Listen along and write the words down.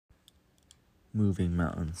moving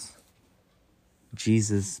mountains.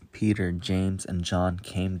 Jesus, Peter, James, and John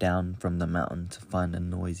came down from the mountain to find a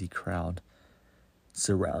noisy crowd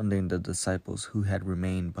surrounding the disciples who had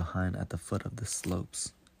remained behind at the foot of the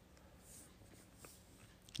slopes.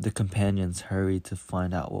 The companions hurried to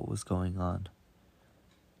find out what was going on.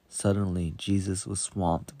 Suddenly, Jesus was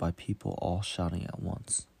swamped by people all shouting at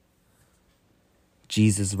once.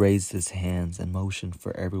 Jesus raised his hands and motioned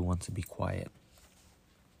for everyone to be quiet.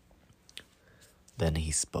 Then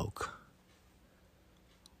he spoke.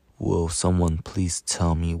 "Will someone please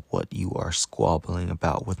tell me what you are squabbling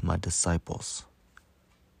about with my disciples?"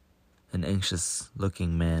 An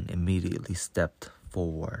anxious-looking man immediately stepped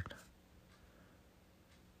forward.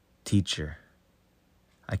 "Teacher,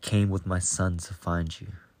 I came with my son to find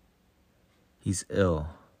you. He's ill.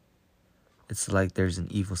 It's like there's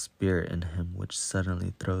an evil spirit in him which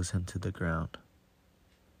suddenly throws him to the ground.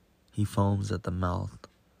 He foams at the mouth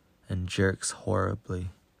and jerks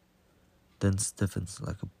horribly, then stiffens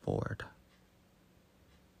like a board.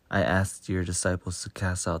 I asked your disciples to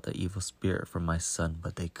cast out the evil spirit from my son,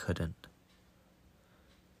 but they couldn't."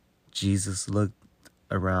 Jesus looked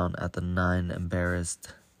around at the 9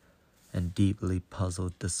 embarrassed and deeply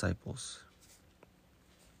puzzled disciples.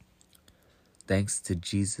 Thanks to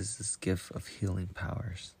Jesus' gift of healing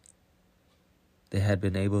powers, they had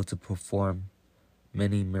been able to perform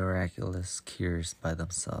many miraculous cures by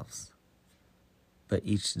themselves. But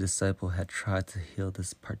each disciple had tried to heal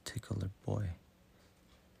this particular boy,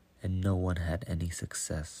 and no one had any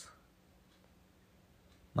success.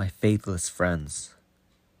 "My faithless friends,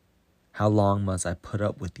 how long must I put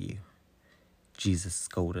up with you?" Jesus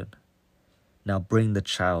scolded. "Now bring the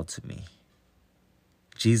child to me."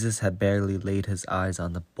 Jesus had barely laid his eyes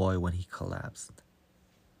on the boy when he collapsed.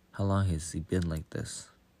 "How long has he been like this?"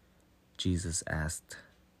 Jesus asked.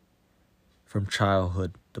 "From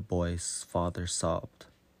childhood," the boy's father sobbed.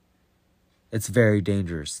 "It's very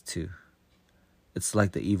dangerous, too. It's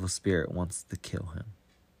like the evil spirit wants to kill him.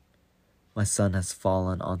 My son has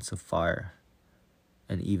fallen onto fire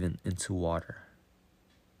and even into water."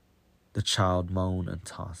 The child moaned and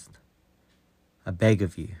tossed. "I beg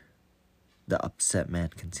of you," the upset man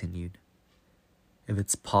continued, "if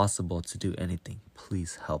it's possible to do anything,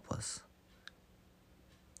 please help us."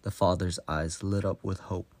 The father's eyes lit up with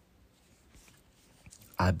hope.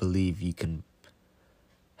 "I believe you can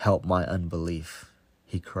help my unbelief,"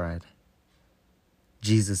 he cried.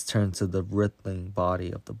 Jesus turned to the writhing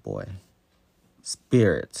body of the boy.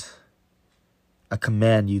 "Spirit, I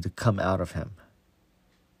command you to come out of him,"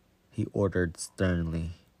 he ordered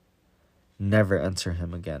sternly. "Never enter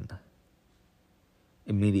him again."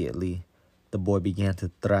 Immediately, the boy began to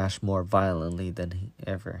thrash more violently than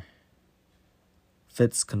ever.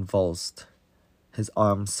 Fitz convulsed. His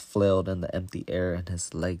arms flailed in the empty air and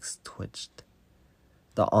his legs twitched.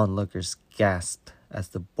 The onlookers gasped as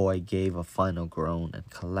the boy gave a final groan and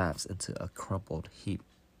collapsed into a crumpled heap.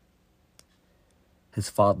 His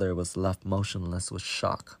father was left motionless with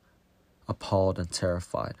shock, appalled and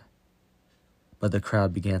terrified. But the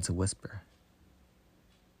crowd began to whisper.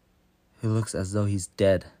 "He looks as though he's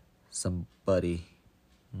dead," somebody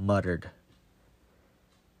muttered.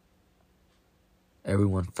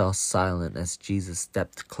 Everyone fell silent as Jesus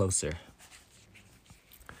stepped closer.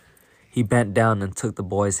 He bent down and took the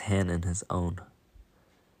boy's hand in his own.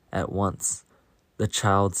 At once, the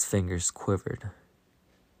child's fingers quivered.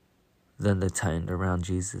 Then they tightened around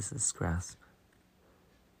Jesus' grasp.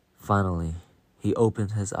 Finally, he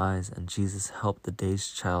opened his eyes and Jesus helped the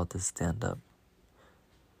dazed child to stand up.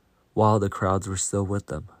 While the crowds were still with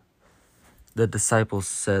them, the disciples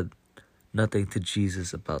said nothing to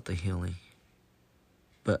Jesus about the healing.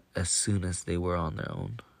 But as soon as they were on their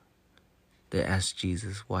own, they asked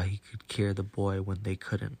Jesus why he could cure the boy when they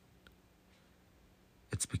couldn't.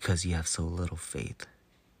 "It's because you have so little faith,"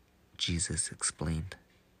 Jesus explained.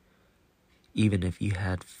 "Even if you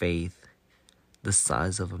had faith the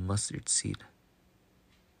size of a mustard seed,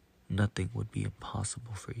 nothing would be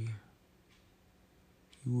impossible for you.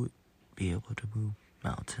 You would be able to move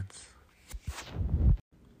mountains."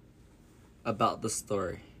 About the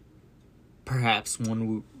story. Perhaps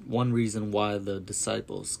one reason why the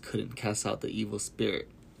disciples couldn't cast out the evil spirit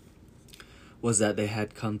was that they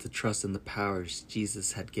had come to trust in the powers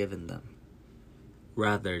Jesus had given them,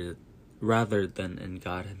 rather than in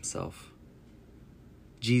God himself.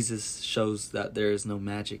 Jesus shows that there is no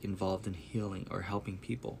magic involved in healing or helping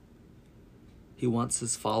people. He wants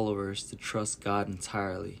his followers to trust God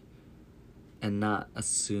entirely and not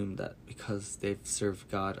assume that because they've served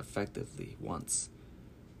God effectively once,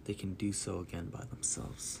 they can do so again by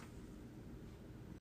themselves.